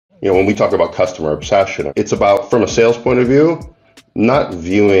when we talk about customer obsession, it's about, from a sales point of view, not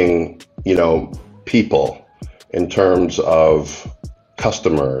viewing, people in terms of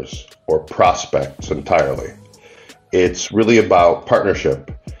customers or prospects entirely. It's really about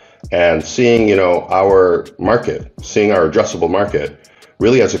partnership and seeing, our market, seeing our addressable market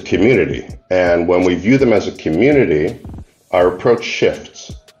really as a community. And when we view them as a community, our approach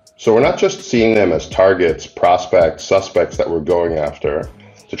shifts. So we're not just seeing them as targets, prospects, suspects that we're going after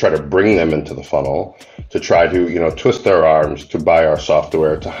to try to bring them into the funnel, to try to, twist their arms to buy our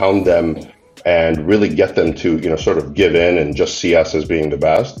software, to hound them and really get them to, sort of give in and just see us as being the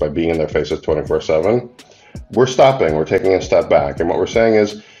best by being in their faces 24/7. We're stopping, we're taking a step back. And what we're saying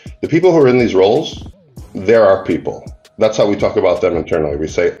is the people who are in these roles, they're our people. That's how we talk about them internally. We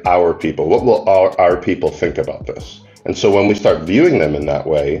say our people. What will our people think about this? And so when we start viewing them in that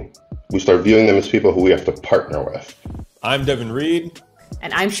way, we start viewing them as people who we have to partner with. I'm Devin Reed.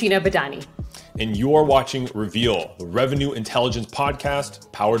 And I'm Sheena Badani. And you're watching Reveal, the Revenue Intelligence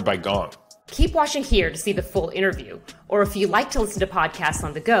podcast powered by Gong. Keep watching here to see the full interview. Or if you like to listen to podcasts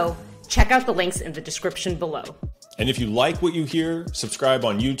on the go, check out the links in the description below. And if you like what you hear, subscribe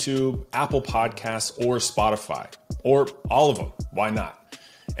on YouTube, Apple Podcasts, or Spotify, or all of them. Why not?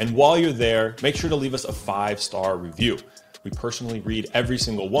 And while you're there, make sure to leave us a 5-star review. We personally read every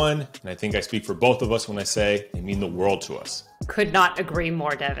single one, and I think I speak for both of us when I say they mean the world to us. Could not agree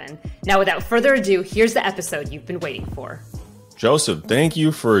more, Devin. Now, without further ado, here's the episode you've been waiting for. Joseph, thank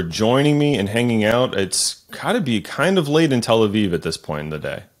you for joining me and hanging out. It's got to be kind of late in Tel Aviv at this point in the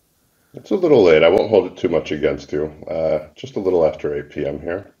day. It's a little late. I won't hold it too much against you. Just a little after 8 p.m.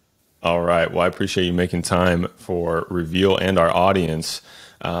 here. All right. Well, I appreciate you making time for Reveal and our audience.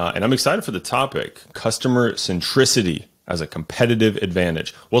 And I'm excited for the topic, customer centricity as a competitive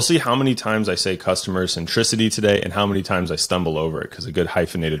advantage. We'll see how many times I say customer centricity today and how many times I stumble over it, because a good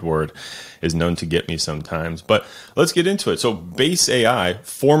hyphenated word is known to get me sometimes. But let's get into it. So Base AI,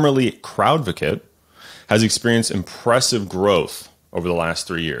 formerly Crowdvocate, has experienced impressive growth over the last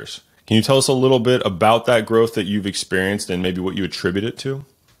 3 years. Can you tell us a little bit about that growth that you've experienced and maybe what you attribute it to?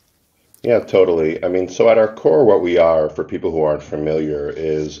 Yeah, totally. I mean, so at our core, what we are, for people who aren't familiar,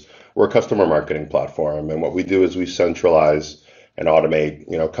 is we're a customer marketing platform. And what we do is we centralize and automate,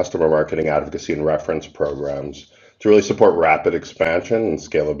 customer marketing advocacy and reference programs to really support rapid expansion and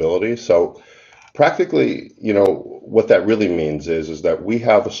scalability. So practically, what that really means is that we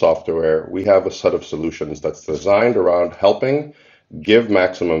have a software, we have a set of solutions that's designed around helping give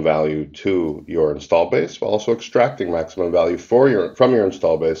maximum value to your install base while also extracting maximum value from your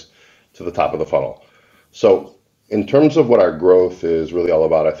install base to the top of the funnel. So in terms of what our growth is really all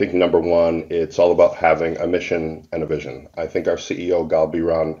about, I think number one, it's all about having a mission and a vision. I think our CEO, Gal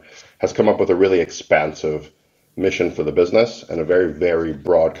Biran, has come up with a really expansive mission for the business and a very, very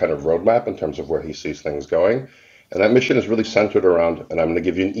broad kind of roadmap in terms of where he sees things going. And that mission is really centered around, and I'm going to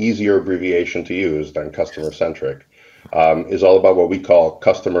give you an easier abbreviation to use than customer centric, is all about what we call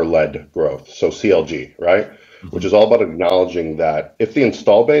customer-led growth. So CLG, right? Mm-hmm. Which is all about acknowledging that if the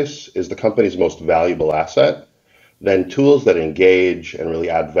install base is the company's most valuable asset, then tools that engage and really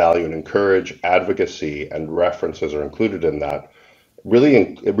add value and encourage advocacy and references are included in that.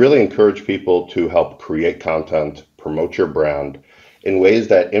 It really encourage people to help create content, promote your brand in ways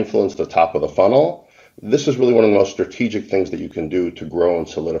that influence the top of the funnel. This is really one of the most strategic things that you can do to grow and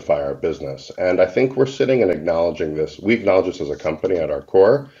solidify our business. And I think we're sitting and acknowledging this. We acknowledge this as a company at our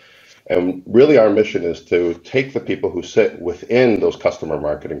core. And really our mission is to take the people who sit within those customer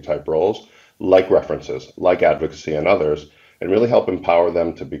marketing type roles, like references, like advocacy and others, and really help empower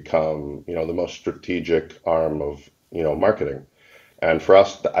them to become, the most strategic arm of, marketing. And for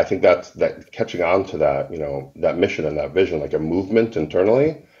us, I think that catching on to that, that mission and that vision, like a movement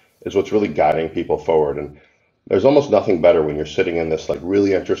internally, is what's really guiding people forward. And there's almost nothing better when you're sitting in this like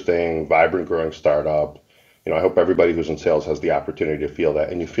really interesting, vibrant, growing startup. I hope everybody who's in sales has the opportunity to feel that,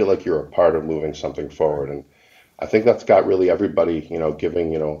 and you feel like you're a part of moving something forward. And I think that's got really everybody,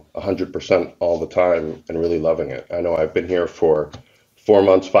 giving, 100% all the time and really loving it. I know I've been here for 4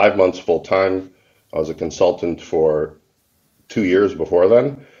 months, 5 months full time. I was a consultant for 2 years before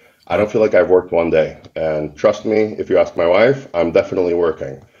then. I don't feel like I've worked one day. And trust me, if you ask my wife, I'm definitely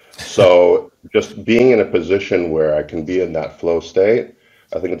working. So just being in a position where I can be in that flow state,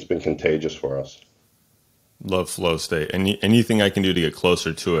 I think it's been contagious for us. Love flow state. Anything I can do to get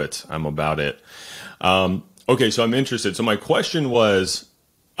closer to it, I'm about it. Okay, so I'm interested. So my question was,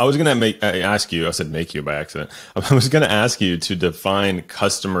 I was going to ask you, I said make you by accident. I was going to ask you to define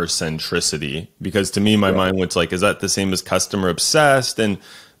customer centricity, because to me, my mind went like, is that the same as customer obsessed? And,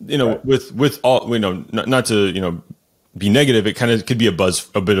 with all, not to, be negative, it kind of could be a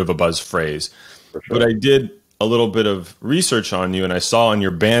bit of a buzz phrase. For But sure. I did a little bit of research on you, and I saw on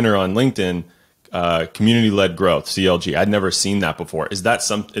your banner on LinkedIn, community-led growth, CLG. I'd never seen that before. Is that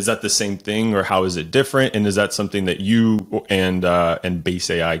the same thing, or how is it different? And is that something that you and Base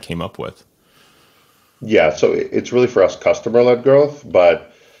AI came up with? Yeah, so it's really for us customer-led growth,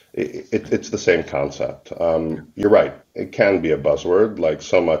 but it's the same concept. You're right. It can be a buzzword, like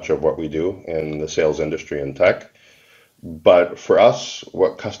so much of what we do in the sales industry and tech. But for us,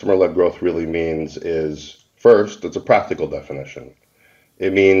 what customer-led growth really means is first, it's a practical definition.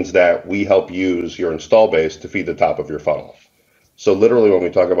 It means that we help use your install base to feed the top of your funnel. So literally, when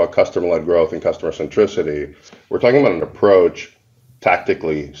we talk about customer-led growth and customer centricity, we're talking about an approach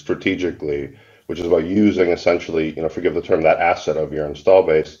tactically, strategically, which is about using essentially, forgive the term, that asset of your install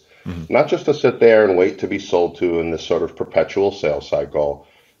base, Mhm. not just to sit there and wait to be sold to in this sort of perpetual sales cycle,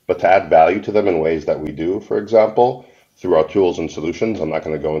 but to add value to them in ways that we do, for example, through our tools and solutions. I'm not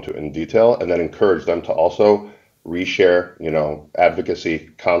going to go into it in detail, and then encourage them to also reshare, advocacy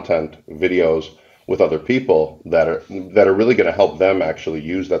content, videos with other people that are really going to help them actually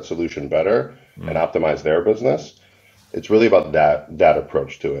use that solution better and Mm. optimize their business. It's really about that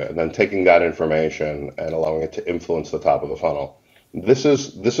approach to it, and then taking that information and allowing it to influence the top of the funnel. This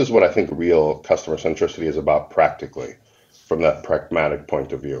is what I think real customer centricity is about practically, from that pragmatic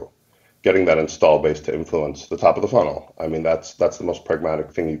point of view. Getting that install base to influence the top of the funnel. I mean, that's the most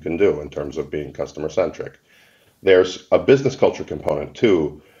pragmatic thing you can do in terms of being customer centric. There's a business culture component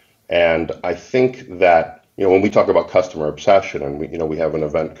too, and I think that when we talk about customer obsession, and we have an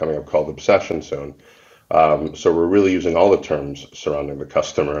event coming up called Obsession soon, so we're really using all the terms surrounding the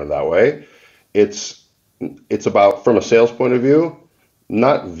customer in that way. It's it's about, from a sales point of view,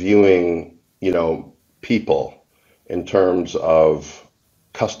 not viewing people in terms of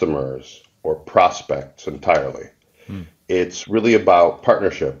customers or prospects entirely. Mm. It's really about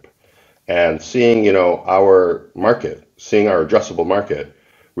partnership and seeing our market, seeing our addressable market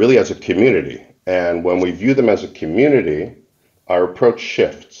really as a community. And when we view them as a community, our approach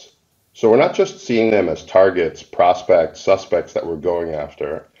shifts. So we're not just seeing them as targets, prospects, suspects that we're going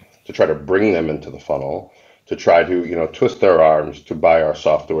after to try to bring them into the funnel, to try to twist their arms to buy our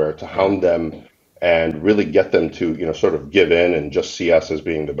software, to Right. hound them and really get them to sort of give in and just see us as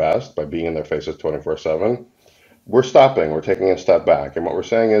being the best by being in their faces 24/7. We're stopping, we're taking a step back. And what we're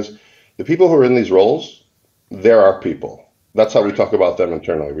saying is the people who are in these roles, they're our people. That's how we Right. talk about them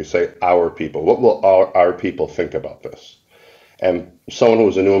internally. We say our people. What will our people think about this? And someone who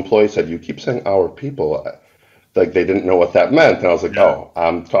was a new employee said, "You keep saying our people," like they didn't know what that meant. And I was like, Yeah. "Oh,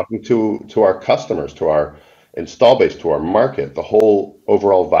 I'm talking to our customers, to our install base, to our market, the whole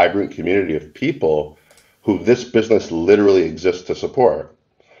overall vibrant community of people who this business literally exists to support."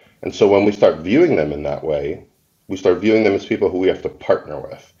 And so when we start viewing them in that way, we start viewing them as people who we have to partner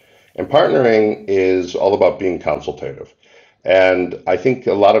with. And partnering is all about being consultative. And I think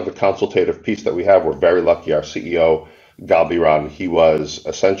a lot of the consultative piece that we have, we're very lucky. Our CEO, Galbiran, he was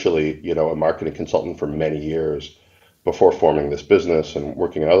essentially, a marketing consultant for many years before forming this business and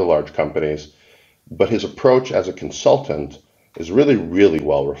working in other large companies. But his approach as a consultant is really, really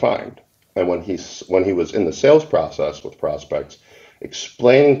well refined. And when he was in the sales process with prospects,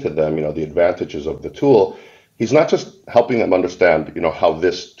 explaining to them, the advantages of the tool, he's not just helping them understand, how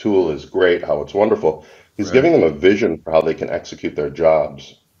this tool is great, how it's wonderful. He's Right. giving them a vision for how they can execute their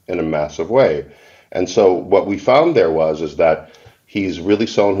jobs in a massive way. And so what we found there is that he's really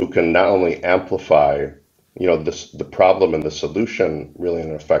someone who can not only amplify, the problem and the solution really in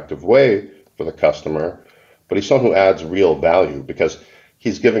an effective way for the customer, but he's someone who adds real value because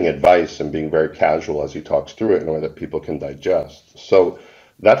he's giving advice and being very casual as he talks through it in a way that people can digest. So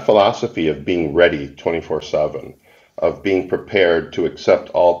that philosophy of being ready 24/7, of being prepared to accept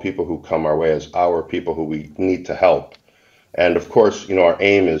all people who come our way as our people who we need to help. And of course, our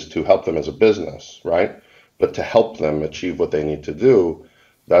aim is to help them as a business, right? But to help them achieve what they need to do,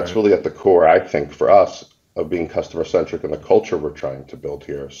 that's Right. really at the core, I think, for us of being customer centric and the culture we're trying to build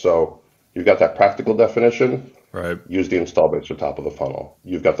here. So you've got that practical definition, Right. use the install base at the top of the funnel.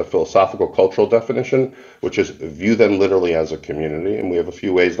 You've got the philosophical cultural definition, which is view them literally as a community. And we have a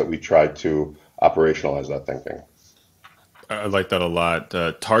few ways that we try to operationalize that thinking. I like that a lot.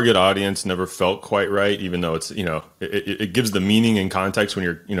 Target audience never felt quite right, even though it's it gives the meaning and context when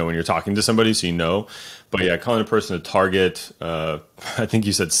you're talking to somebody, so But yeah, calling a person a target, I think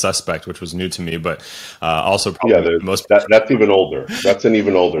you said suspect, which was new to me, but also Yeah, probably most. that's even older. That's an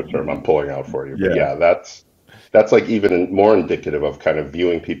even older term I'm pulling out for you. But Yeah. yeah, that's like even more indicative of kind of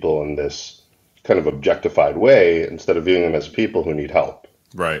viewing people in this kind of objectified way instead of viewing them as people who need help.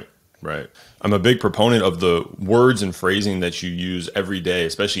 Right. Right. I'm a big proponent of the words and phrasing that you use every day,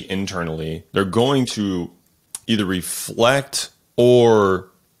 especially internally. They're going to either reflect or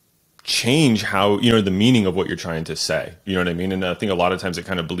change how, the meaning of what you're trying to say. You know what I mean? And I think a lot of times it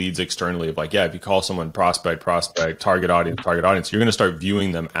kind of bleeds externally of like, yeah, if you call someone prospect, target audience, you're going to start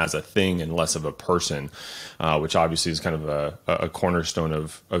viewing them as a thing and less of a person, which obviously is kind of a cornerstone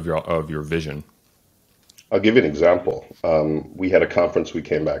of your vision. I'll give you an example. We had a conference we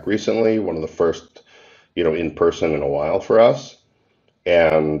came back recently, one of the first, in person in a while for us.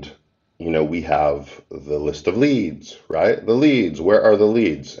 And, we have the list of leads, right? The leads, where are the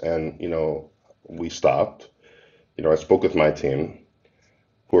leads? And, we stopped. I spoke with my team,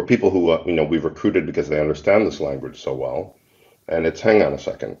 who are people who, we've recruited because they understand this language so well. And it's, hang on a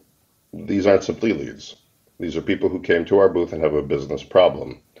second. These aren't simply leads. These are people who came to our booth and have a business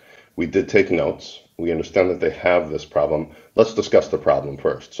problem. We did take notes. We understand that they have this problem. Let's discuss the problem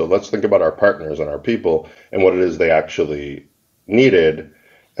first. So let's think about our partners and our people and what it is they actually needed.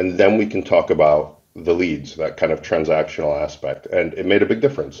 And then we can talk about the leads, that kind of transactional aspect. And it made a big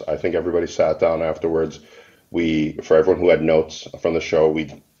difference. I think everybody sat down afterwards. For everyone who had notes from the show,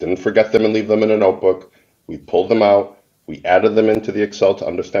 we didn't forget them and leave them in a notebook. We pulled them out. We added them into the Excel to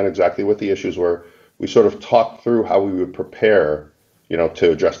understand exactly what the issues were. We sort of talked through how we would prepare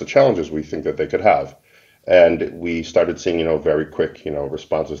to address the challenges we think that they could have. And we started seeing, very quick,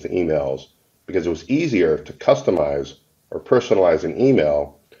 responses to emails, because it was easier to customize or personalize an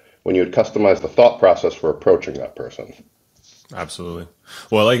email when you had customized the thought process for approaching that person. Absolutely.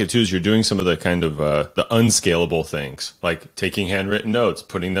 Well, I like it too, is you're doing some of the kind of the unscalable things, like taking handwritten notes,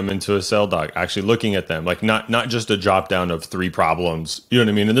 putting them into a cell doc, actually looking at them, like not just a drop down of 3 problems, you know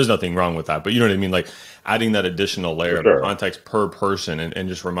what I mean? And there's nothing wrong with that, but you know what I mean? Like adding that additional layer of context per person and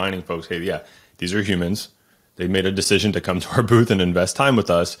just reminding folks, hey, yeah, these are humans. They made a decision to come to our booth and invest time with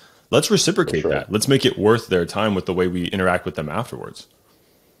us. Let's reciprocate that. Let's make it worth their time with the way we interact with them afterwards.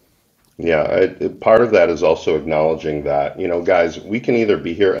 Yeah, part of that is also acknowledging that, guys, we can either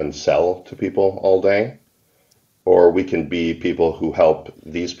be here and sell to people all day, or we can be people who help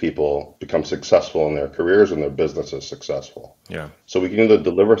these people become successful in their careers and their businesses successful. Yeah. So we can either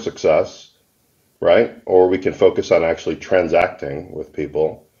deliver success, right? Or we can focus on actually transacting with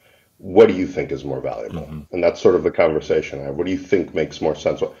people. What do you think is more valuable? Mm-hmm. And that's sort of the conversation I have. What do you think makes more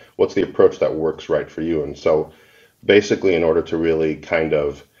sense? What's the approach that works right for you? And so basically, in order to really kind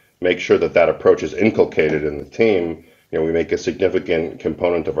of make sure that that approach is inculcated in the team, we make a significant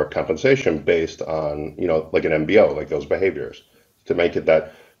component of our compensation based on, like an MBO, like those behaviors, to make it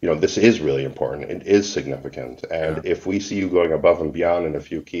that, this is really important. It is significant. And if we see you going above and beyond in a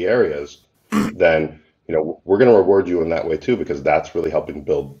few key areas, then, we're going to reward you in that way too, because that's really helping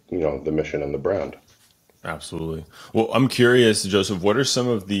build, the mission and the brand. Absolutely. Well, I'm curious, Joseph, what are some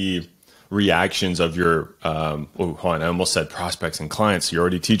of the reactions of your, hold on, I almost said prospects and clients. You're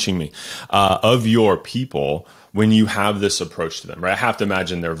already teaching me, of your people when you have this approach to them, right? I have to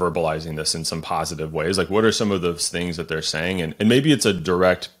imagine they're verbalizing this in some positive ways. Like, what are some of those things that they're saying? And maybe it's a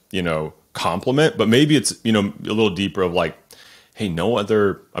direct, compliment, but maybe it's, a little deeper of like, hey, no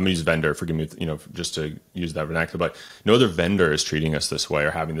other, I'm gonna use vendor, forgive me, just to use that vernacular, but no other vendor is treating us this way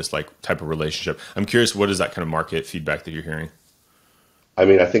or having this like type of relationship. I'm curious, what is that kind of market feedback that you're hearing? I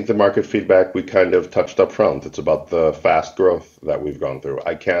mean, I think the market feedback we kind of touched up front. It's about the fast growth that we've gone through.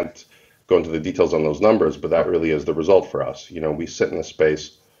 I can't go into the details on those numbers, but that really is the result for us. We sit in a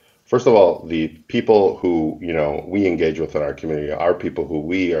space. First of all, the people who, we engage with in our community, our people who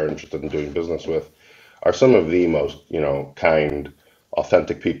we are interested in doing business with, are some of the most, kind,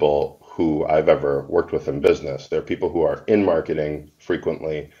 authentic people who I've ever worked with in business. They're people who are in marketing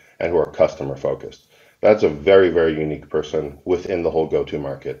frequently and who are customer focused. That's a very, very unique person within the whole go-to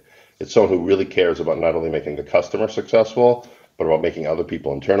market. It's someone who really cares about not only making the customer successful, but about making other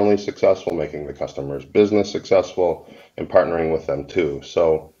people internally successful, making the customer's business successful, and partnering with them too.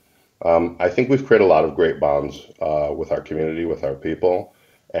 So I think we've created a lot of great bonds with our community, with our people.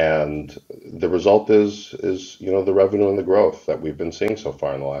 And the result is the revenue and the growth that we've been seeing so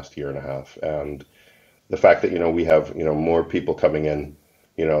far in the last year and a half. And the fact that, we have, more people coming in,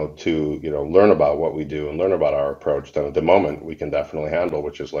 to, learn about what we do and learn about our approach than at the moment we can definitely handle,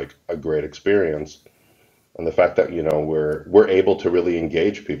 which is like a great experience. And the fact that, we're able to really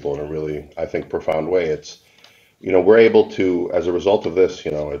engage people in a really, I think, profound way. It's, we're able to, as a result of this,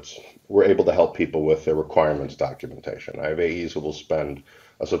 we're able to help people with their requirements documentation. I have AEs who will spend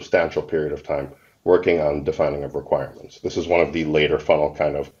a substantial period of time working on defining of requirements. This is one of the later funnel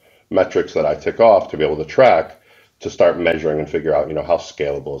kind of metrics that I tick off to be able to track, to start measuring and figure out, how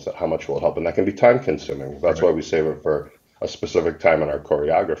scalable is it? How much will it help? And that can be time consuming. That's why we save it for a specific time in our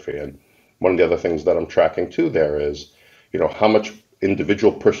choreography. And one of the other things that I'm tracking too there is, how much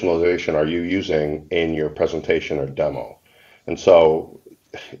individual personalization are you using in your presentation or demo? And so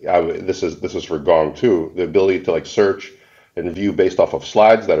this is for Gong too, the ability to like search and view based off of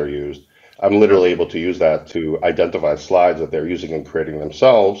slides that are used. I'm literally able to use that to identify slides that they're using and creating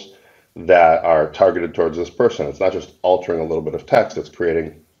themselves that are targeted towards this person. It's not just altering a little bit of text, it's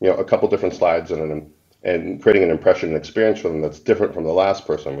creating, a couple different slides and creating an impression and experience for them that's different from the last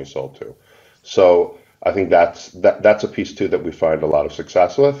person we sold to. So I think that's a piece too that we find a lot of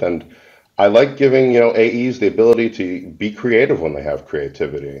success with. And I like giving, AEs the ability to be creative when they have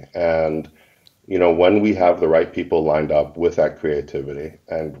creativity. And, when we have the right people lined up with that creativity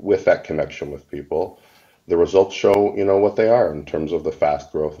and with that connection with people, the results show, what they are in terms of the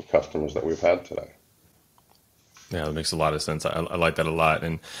fast growth of customers that we've had today. Yeah, that makes a lot of sense. I like that a lot.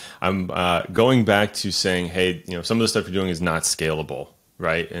 And I'm going back to saying, hey, some of the stuff you're doing is not scalable,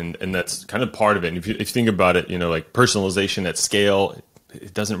 right? And that's kind of part of it. And if you think about it, like personalization at scale,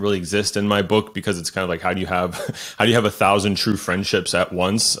 it doesn't really exist in my book because it's kind of like how do you have 1,000 true friendships at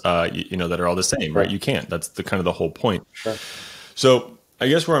once, that are all the same, right? You can't. That's the kind of the whole point. Sure. So I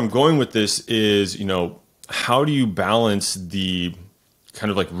guess where I'm going with this is, how do you balance the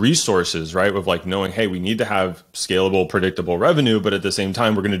kind of like resources, right? With like knowing, hey, we need to have scalable, predictable revenue, but at the same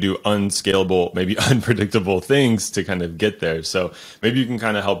time, we're going to do unscalable, maybe unpredictable things to kind of get there. So maybe you can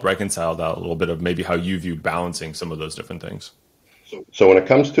kind of help reconcile that a little bit of maybe how you view balancing some of those different things. So when it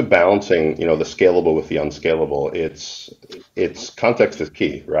comes to balancing, the scalable with the unscalable, it's context is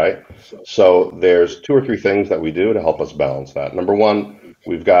key, right? So there's two or three things that we do to help us balance that. Number one,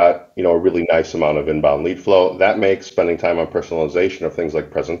 we've got, a really nice amount of inbound lead flow. That makes spending time on personalization of things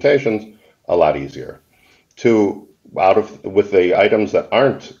like presentations a lot easier. Two, with the items that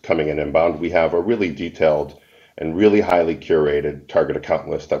aren't coming in inbound, we have a really detailed and really highly curated target account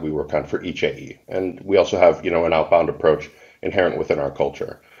list that we work on for each AE. And we also have, an outbound approach inherent within our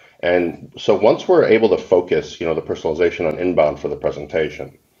culture. And so once we're able to focus, the personalization on inbound for the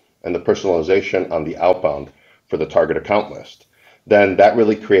presentation and the personalization on the outbound for the target account list, then that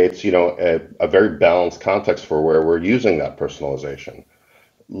really creates, a very balanced context for where we're using that personalization.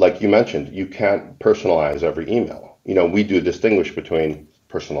 Like you mentioned, you can't personalize every email. We do distinguish between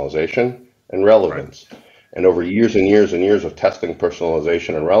personalization and relevance. Right. And over years and years and years of testing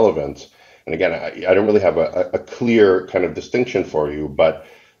personalization and relevance, and again, I don't really have a clear kind of distinction for you, but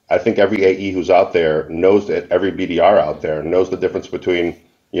I think every AE who's out there knows that every BDR out there knows the difference between,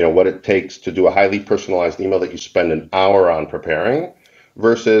 what it takes to do a highly personalized email that you spend an hour on preparing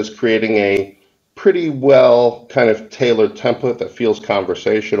versus creating a pretty well kind of tailored template that feels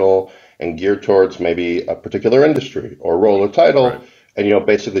conversational and geared towards maybe a particular industry or role or title. Right. And,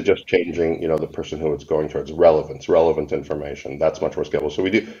 basically just changing, the person who it's going towards relevant information. That's much more scalable. So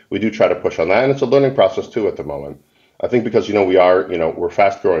we do try to push on that. And it's a learning process too at the moment. I think because, we're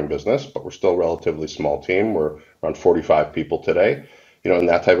fast growing business, but we're still a relatively small team. We're around 45 people today, in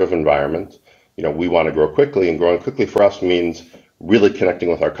that type of environment. We want to grow quickly, and growing quickly for us means really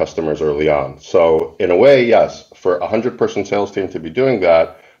connecting with our customers early on. So in a way, yes, for a 100-person sales team to be doing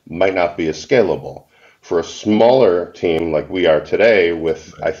that might not be as scalable. For a smaller team like we are today,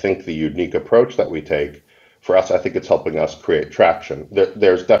 with, I think, the unique approach that we take, for us, I think it's helping us create traction.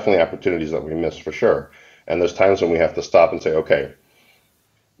 There's definitely opportunities that we miss for sure. And there's times when we have to stop and say, okay,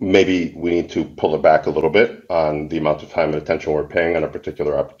 maybe we need to pull it back a little bit on the amount of time and attention we're paying on a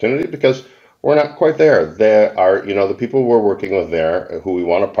particular opportunity because we're not quite there. There are, the people we're working with there who we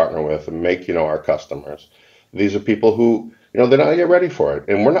want to partner with and make, our customers. These are people who, they're not yet ready for it,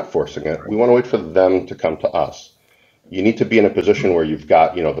 and we're not forcing it. We want to wait for them to come to us. You need to be in a position where you've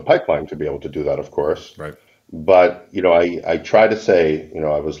got, the pipeline to be able to do that, of course. Right. But, I try to say,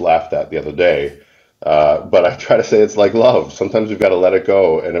 I was laughed at the other day, but I try to say it's like love. Sometimes you've got to let it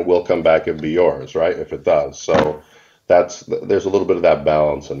go, and it will come back and be yours, right, if it does. So there's a little bit of that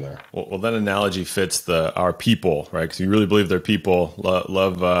balance in there. Well, that analogy fits our people, right? Because you really believe they're people.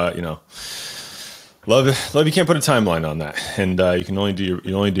 Love, Love, you can't put a timeline on that, and you can only do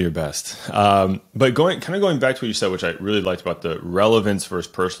your best. But going back to what you said, which I really liked about the relevance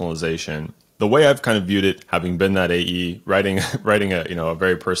versus personalization. The way I've kind of viewed it, having been that AE, writing a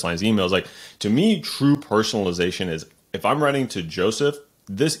very personalized email, is like, to me, true personalization is if I'm writing to Joseph,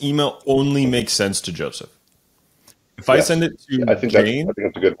 this email only makes sense to Joseph. If I send it to Jane, I think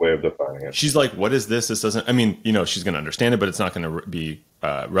that's a good way of defining it. She's like, what is this? This doesn't, she's going to understand it, but it's not going to be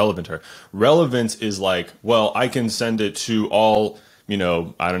relevant to her. Relevance is like, well, I can send it to all,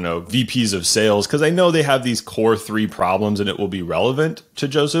 VPs of sales because I know they have these core 3 problems and it will be relevant to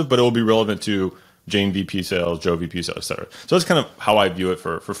Joseph, but it will be relevant to Jane VP sales, Joe VP sales, et cetera. So that's kind of how I view it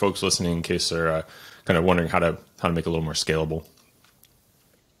for folks listening in case they're kind of wondering how to make it a little more scalable.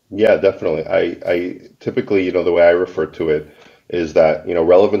 Yeah, definitely. I typically, the way I refer to it is that,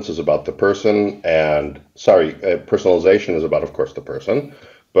 relevance is about the person and personalization is about, of course, the person,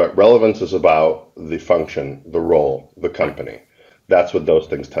 but relevance is about the function, the role, the Right. company. That's what those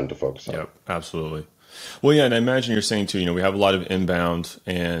things tend to focus on. Yep, absolutely. Well, yeah, and I imagine you're saying too, we have a lot of inbound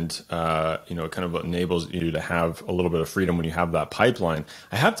and, it kind of enables you to have a little bit of freedom when you have that pipeline.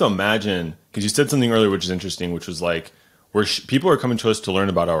 I have to imagine, because you said something earlier, which is interesting, which was like, where people are coming to us to learn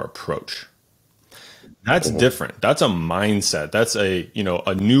about our approach. That's Mhm. different. That's a mindset. That's a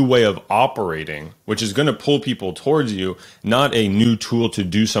new way of operating, which is going to pull people towards you, not a new tool to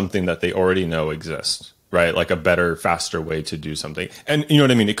do something that they already know exists, right? Like a better, faster way to do something. And you know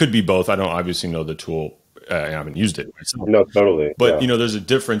what I mean? It could be both. I don't obviously know the tool. I haven't used it myself. No, totally. But Yeah. there's a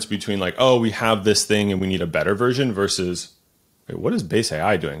difference between like, oh, we have this thing and we need a better version versus wait, what is base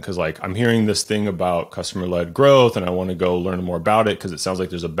AI doing? Because like I'm hearing this thing about customer led growth and I want to go learn more about it because it sounds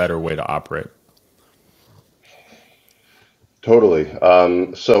like there's a better way to operate. Totally.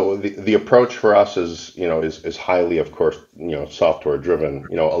 So the approach for us is highly, of course, software driven.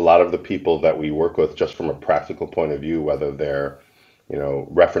 A lot of the people that we work with, just from a practical point of view, whether they're,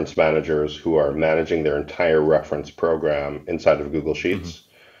 reference managers who are managing their entire reference program inside of Google Hmm. Sheets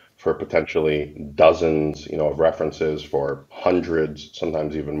for potentially dozens, of references for hundreds,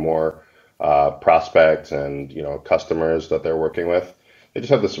 sometimes even more, prospects and, customers that they're working with. They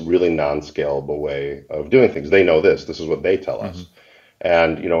just have this really non-scalable way of doing things. They know this. This is what they tell Hmm. us.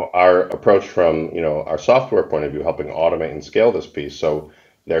 And, our approach from, our software point of view, helping automate and scale this piece. So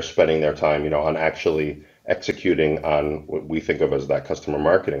they're spending their time, on actually executing on what we think of as that customer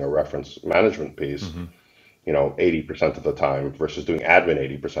marketing or reference management piece, Hmm. 80% of the time versus doing admin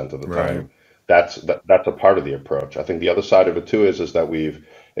 80% of the Right. time. That's a part of the approach. I think the other side of it too is that we've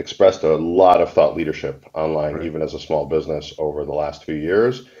expressed a lot of thought leadership online, Right. even as a small business over the last few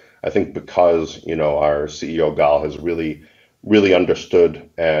years. I think because, our CEO Gal has really understood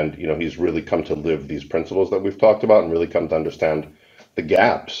and, he's really come to live these principles that we've talked about and really come to understand the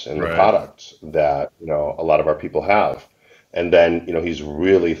gaps in the Right. products that, a lot of our people have. And then, he's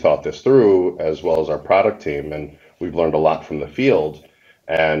really thought this through as well as our product team. And we've learned a lot from the field.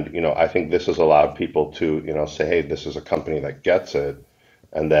 And, I think this has allowed people to, say, hey, this is a company that gets it.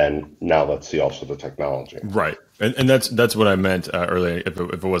 And then now let's see also the technology. Right. And that's what I meant earlier. If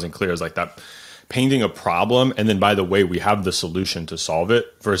it wasn't clear, is like that painting a problem, and then by the way, we have the solution to solve it.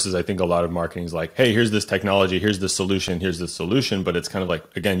 Versus, I think a lot of marketing is like, hey, here's this technology, here's the solution, here's the solution. But it's kind of like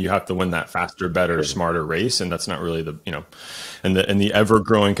again, you have to win that faster, better, smarter race, and that's not really in the ever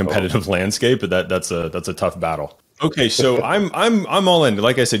growing Totally. competitive landscape. But that's a tough battle. Okay, so I'm all in.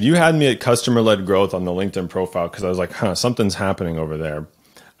 Like I said, you had me at customer led growth on the LinkedIn profile because I was like, huh, something's happening over there.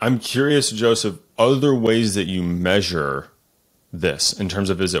 I'm curious, Joseph, other ways that you measure this in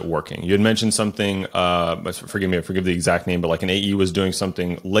terms of is it working? You had mentioned something, forgive me, I forgive the exact name, but like an AE was doing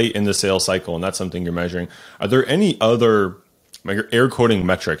something late in the sales cycle, and that's something you're measuring. Are there any other, like air quoting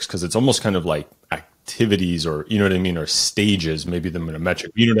metrics? Because it's almost kind of like activities or, you know what I mean, or stages, maybe them in a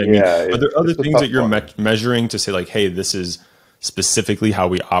metric. You know what I mean? Yeah, Are there other it's a things that tough you're one. measuring to say, like, hey, this is specifically how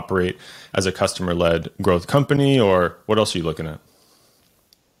we operate as a customer led growth company, or what else are you looking at?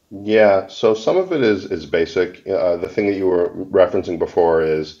 Yeah, so some of it is basic. The thing that you were referencing before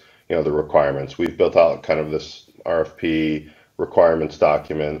is, the requirements. We've built out kind of this RFP requirements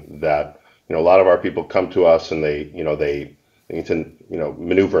document that, a lot of our people come to us and they need to,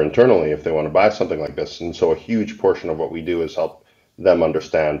 maneuver internally if they want to buy something like this. And so a huge portion of what we do is help them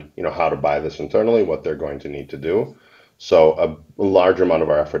understand, how to buy this internally, what they're going to need to do. So a large amount of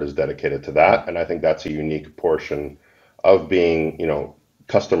our effort is dedicated to that, and I think that's a unique portion of being,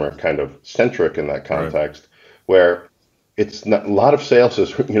 customer kind of centric in that Right. context, where it's not a lot of sales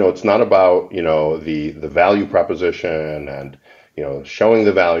is, it's not about, the value proposition and, showing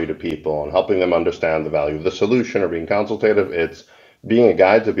the value to people and helping them understand the value of the solution or being consultative. It's being a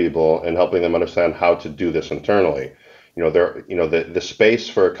guide to people and helping them understand how to do this internally. The space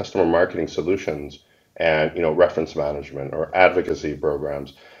for customer marketing solutions and, reference management or advocacy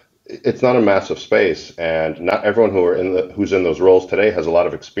programs, it's not a massive space, and not everyone who's in those roles today has a lot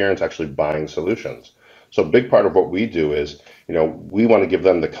of experience actually buying solutions. So a big part of what we do is, we want to give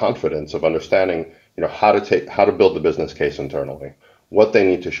them the confidence of understanding, how to build the business case internally, what they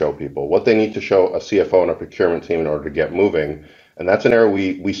need to show people, what they need to show a CFO and a procurement team in order to get moving. And that's an area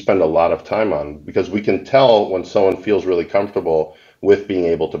we spend a lot of time on because we can tell when someone feels really comfortable with being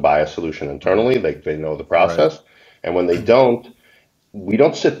able to buy a solution Mhm. internally, they know the Right. process. And when they don't, we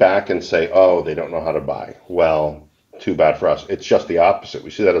don't sit back and say, oh, they don't know how to buy. Well, too bad for us. It's just the opposite. We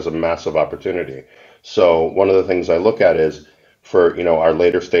see that as a massive opportunity. So one of the things I look at is for, our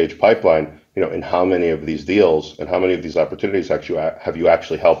later stage pipeline, in how many of these deals and how many of these opportunities actually have you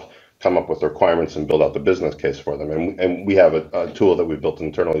actually helped come up with the requirements and build out the business case for them? And we have a tool that we built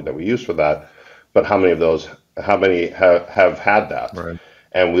internally that we use for that. But how many have had that? Right.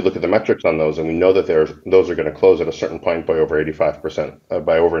 And we look at the metrics on those, and we know that those are going to close at a certain point by over 85%,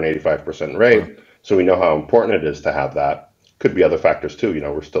 by over an 85% Wow. rate. So we know how important it is to have that. Could be other factors too.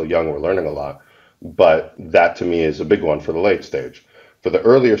 We're still young, we're learning a lot, but that to me is a big one for the late stage. For the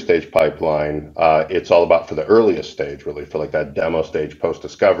earlier stage pipeline, it's all about for the earliest stage, really, for like that demo stage post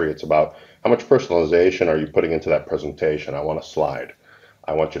discovery. It's about how much personalization are you putting into that presentation? I want a slide.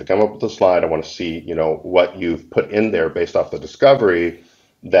 I want you to come up with a slide. I want to see, what you've put in there based off the discovery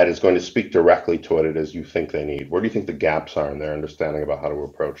that is going to speak directly to what it is you think they need. Where do you think the gaps are in their understanding about how to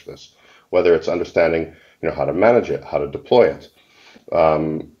approach this? Whether it's understanding, how to manage it, how to deploy it.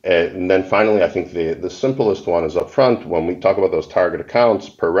 And then finally, I think the simplest one is upfront. When we talk about those target accounts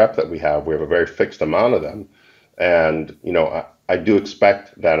per rep that we have a very fixed amount of them. And, I do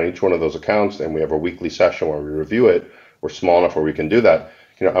expect that on each one of those accounts, and we have a weekly session where we review it. We're small enough where we can do that.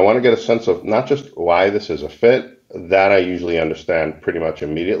 I want to get a sense of not just why this is a fit, that I usually understand pretty much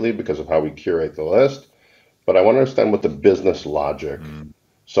immediately because of how we curate the list, but I want to understand what the business logic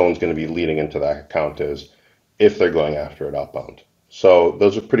someone's going to be leading into that account is if they're going after it outbound. So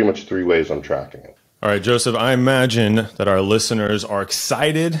those are pretty much three ways I'm tracking it. All right, Joseph, I imagine that our listeners are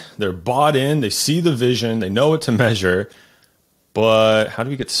excited. They're bought in. They see the vision. They know what to measure. But how do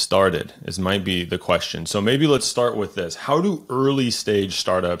we get started might be the question. So maybe let's start with this. How do early stage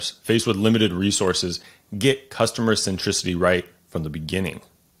startups faced with limited resources get customer centricity right from the beginning?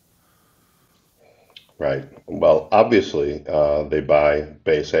 Right. Well, obviously, they buy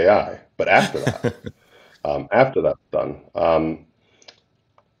base AI, but after that, after that's done,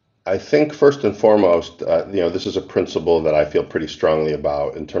 I think first and foremost, this is a principle that I feel pretty strongly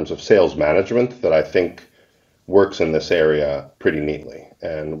about in terms of sales management that I think works in this area pretty neatly.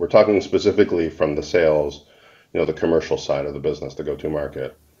 And we're talking specifically from the sales, the commercial side of the business, the go-to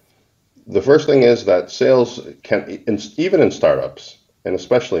market. The first thing is that sales can, even in startups, and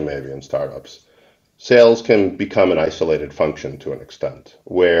especially maybe in startups, sales can become an isolated function to an extent,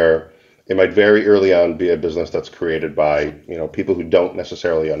 where it might very early on be a business that's created by, people who don't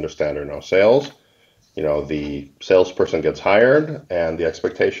necessarily understand or know sales. The salesperson gets hired, and the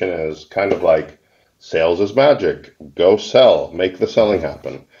expectation is kind of like, sales is magic. Go sell, make the selling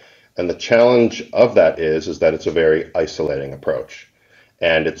happen. And the challenge of that is that it's a very isolating approach.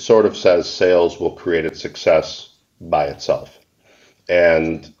 And it sort of says sales will create its success by itself.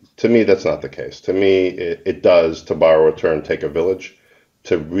 And to me, that's not the case. To me, it does, to borrow a term, take a village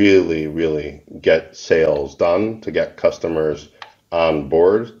to really, really get sales done, to get customers on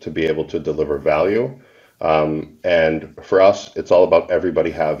board, to be able to deliver value. And for us, it's all about everybody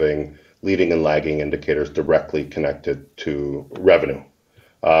having leading and lagging indicators directly connected to revenue.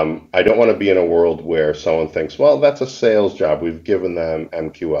 I don't want to be in a world where someone thinks, well, that's a sales job. We've given them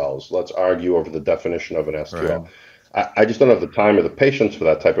MQLs. Let's argue over the definition of an SQL. Right. I just don't have the time or the patience for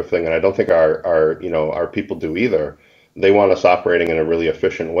that type of thing, and I don't think our people do either. They want us operating in a really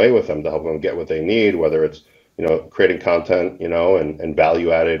efficient way with them to help them get what they need, whether it's creating content, and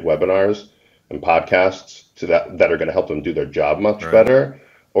value-added webinars and podcasts that are going to help them do their job much Right. better,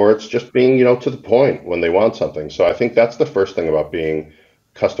 or it's just being, to the point when they want something. So I think that's the first thing about being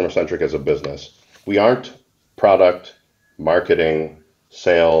customer centric as a business. We aren't product, marketing,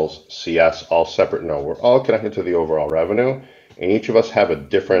 sales, CS, all separate. No, we're all connected to the overall revenue, and each of us have a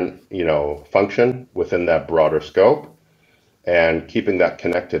different, function within that broader scope. And keeping that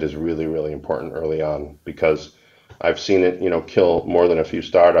connected is really, really important early on, because I've seen it, kill more than a few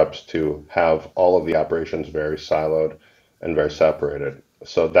startups to have all of the operations very siloed and very separated.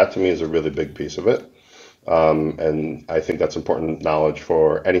 So that to me is a really big piece of it. And I think that's important knowledge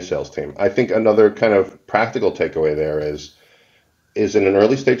for any sales team. I think another kind of practical takeaway there is in an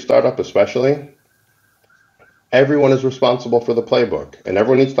early stage startup, especially, everyone is responsible for the playbook, and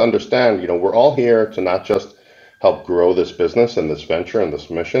everyone needs to understand, we're all here to not just help grow this business and this venture and this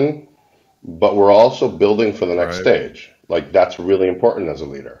mission, but we're also building for the next Right. stage. Like, that's really important as a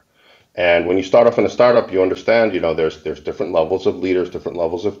leader. And when you start off in a startup, you understand, there's different levels of leaders, different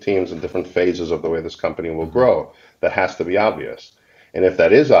levels of teams, and different phases of the way this company will grow. That has to be obvious. And if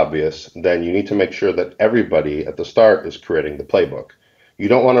that is obvious, then you need to make sure that everybody at the start is creating the playbook. You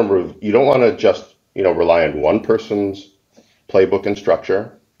don't want to just, rely on one person's playbook and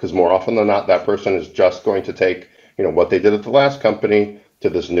structure, because more often than not, that person is just going to take what they did at the last company to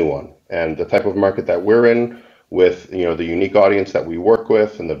this new one. And the type of market that we're in with, the unique audience that we work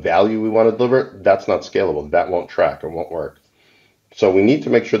with and the value we want to deliver, that's not scalable. That won't track. It won't work. So we need to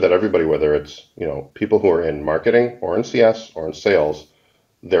make sure that everybody, whether it's, people who are in marketing or in CS or in sales,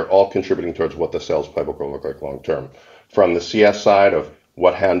 they're all contributing towards what the sales playbook will look like long term. From the CS side of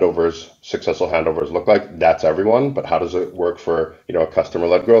what successful handovers look like, that's everyone. But how does it work for, a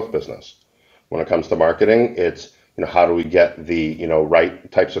customer-led growth business? When it comes to marketing, it's, how do we get the,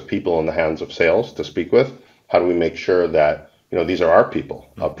 right types of people in the hands of sales to speak with? How do we make sure that, these are our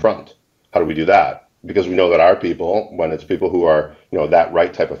people up front? How do we do that? Because we know that our people, when it's people who are, that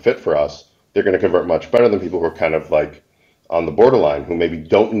right type of fit for us, they're going to convert much better than people who are kind of like on the borderline, who maybe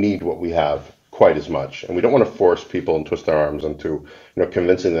don't need what we have quite as much. And we don't want to force people and twist their arms into,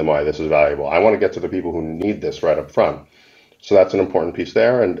 convincing them why this is valuable. I want to get to the people who need this right up front. So that's an important piece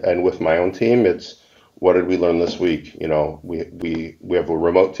there. And with my own team, it's what did we learn this week? We have a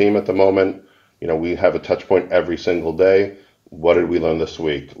remote team at the moment. We have a touch point every single day. What did we learn this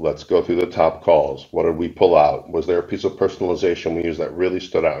week? Let's go through the top calls. What did we pull out? Was there a piece of personalization we used that really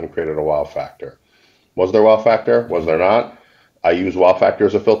stood out and created a wow factor? Was there wow factor? Was there not? I use wow factor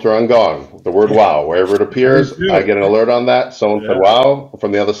as a filter on Gong. The word wow, wherever it appears, I get an alert on that. Someone said wow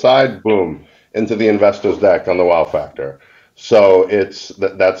from the other side, boom, into the investor's deck on the wow factor. So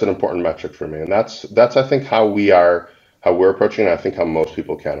that's an important metric for me, and that's I think how we're approaching it. I think how most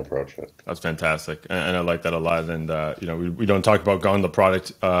people can approach it. That's fantastic, and I like that a lot. And we don't talk about Gong the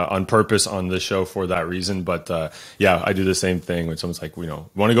product on purpose on this show for that reason. But yeah, I do the same thing when someone's like,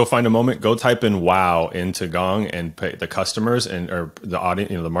 want to go find a moment, go type in "wow" into Gong and pay the customers or the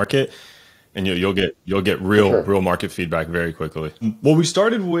audience, the market, and you'll get real market feedback very quickly. Well, we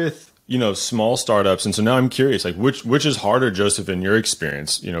started with small startups, and so now I'm curious, like which is harder, Joseph, in your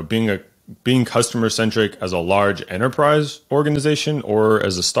experience? Being customer centric as a large enterprise organization or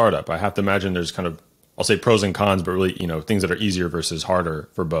as a startup? I have to imagine there's kind of, I'll say pros and cons, but really, things that are easier versus harder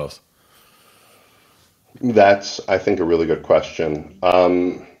for both. That's, I think, a really good question.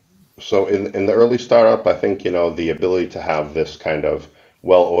 So in the early startup, I think, the ability to have this kind of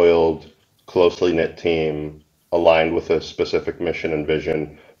well-oiled, closely knit team aligned with a specific mission and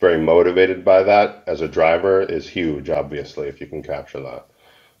vision, very motivated by that as a driver is huge, obviously, if you can capture that.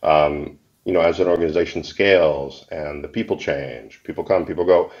 As an organization scales and the people change, people come, people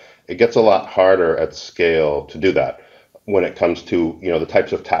go, it gets a lot harder at scale to do that when it comes to, the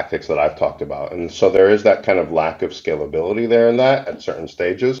types of tactics that I've talked about. And so there is that kind of lack of scalability there in that at certain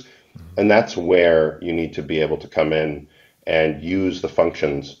stages. And that's where you need to be able to come in and use the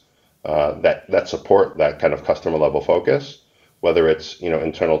functions that support that kind of customer level focus, whether it's,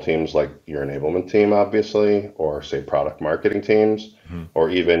 internal teams like your enablement team, obviously, or say product marketing teams, or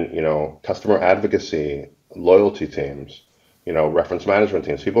even, customer advocacy, loyalty teams, reference management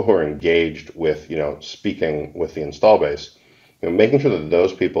teams, people who are engaged with, speaking with the install base, making sure that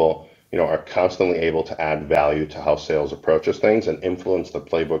those people, are constantly able to add value to how sales approaches things and influence the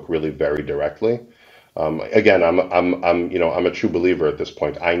playbook really very directly. Again, I'm a true believer at this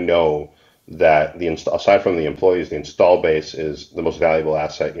point. I know that aside from the employees, the install base is the most valuable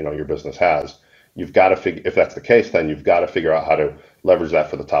asset, your business has. You've got to figure, if that's the case, then you've got to figure out how to leverage that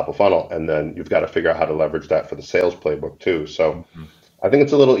for the top of funnel. And then you've got to figure out how to leverage that for the sales playbook too. So I think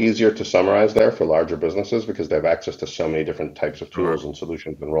it's a little easier to summarize there for larger businesses because they have access to so many different types of tools and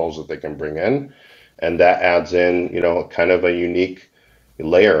solutions and roles that they can bring in. And that adds in, kind of a unique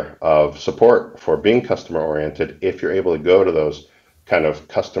layer of support for being customer oriented if you're able to go to those kind of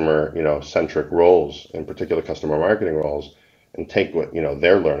customer, centric roles, in particular customer marketing roles, and take what,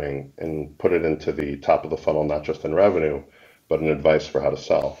 they're learning and put it into the top of the funnel, not just in revenue, but in advice for how to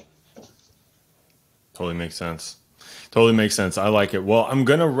sell. Totally makes sense. Totally makes sense. I like it. Well, I'm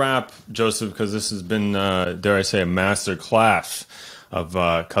going to wrap, Joseph, because this has been, dare I say, a master class of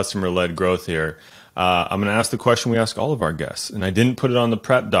customer-led growth here. I'm going to ask the question we ask all of our guests, and I didn't put it on the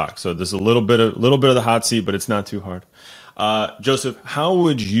prep doc, so there's a little bit of the hot seat, but it's not too hard. Joseph, how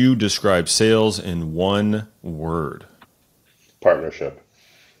would you describe sales in one word? Partnership.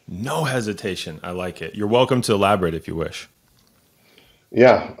 No hesitation. I like it. You're welcome to elaborate if you wish.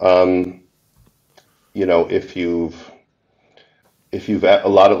 Yeah. If you've a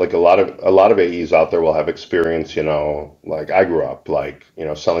lot of AEs out there will have experience, like I grew up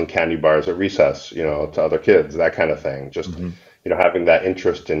selling candy bars at recess, to other kids, that kind of thing. Just, having that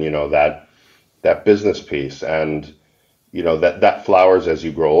interest in, that business piece and, that flowers as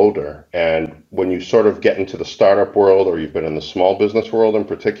you grow older. And when you sort of get into the startup world or you've been in the small business world in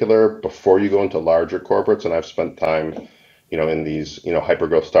particular, before you go into larger corporates, and I've spent time, in these, hyper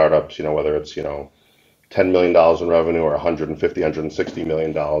growth startups, whether it's, $10 million in revenue or 150, $160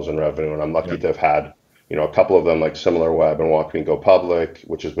 million in revenue. And I'm lucky Yep. to have had, a couple of them like SimilarWeb and WalkMe Go Public,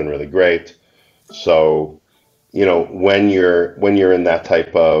 which has been really great. So, when you're in that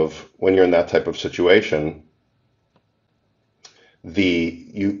type of situation,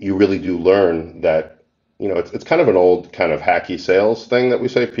 you really do learn that, it's kind of an old kind of hacky sales thing that we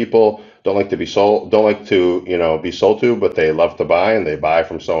say people don't like to, be sold to, but they love to buy, and they buy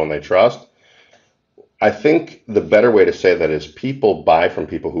from someone they trust. I think the better way to say that is people buy from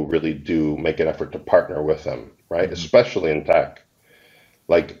people who really do make an effort to partner with them, right? Mhm. Especially in tech.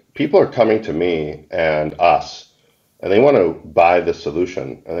 Like people are coming to me and us, and they want to buy the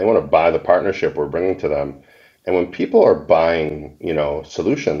solution, and they want to buy the partnership we're bringing to them. And when people are buying,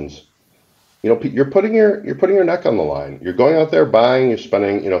 solutions, you're putting your neck on the line. You're going out there buying, you're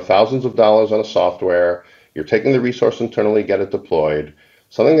spending, thousands of dollars on a software. You're taking the resource internally, get it deployed.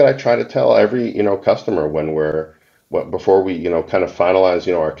 Something that I try to tell every, customer before we, kind of finalize,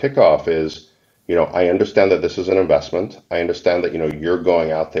 our kickoff is, I understand that this is an investment. I understand that, you're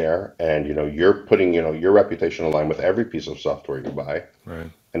going out there and, you're putting, your reputation in line with every piece of software you buy. Right.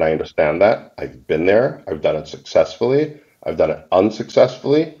 And I understand that. I've been there. I've done it successfully. I've done it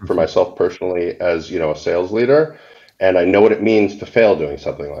unsuccessfully for myself personally as, a sales leader. And I know what it means to fail doing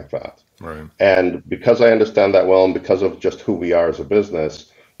something like that. Right. And because I understand that well, and because of just who we are as a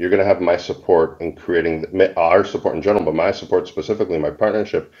business, you're going to have my support in creating our support in general, but my support specifically, my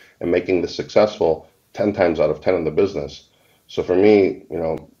partnership, and making this successful 10 times out of 10 in the business. So for me,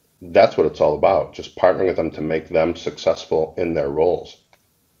 that's what it's all about, just partnering with them to make them successful in their roles.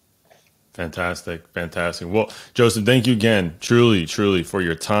 Fantastic. Fantastic. Well, Joseph, thank you again, truly, truly, for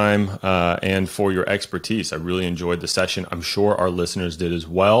your time and for your expertise. I really enjoyed the session. I'm sure our listeners did as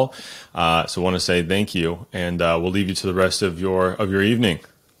well. So I want to say thank you, and we'll leave you to the rest of your evening.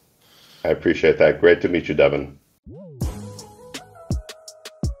 I appreciate that. Great to meet you, Devin.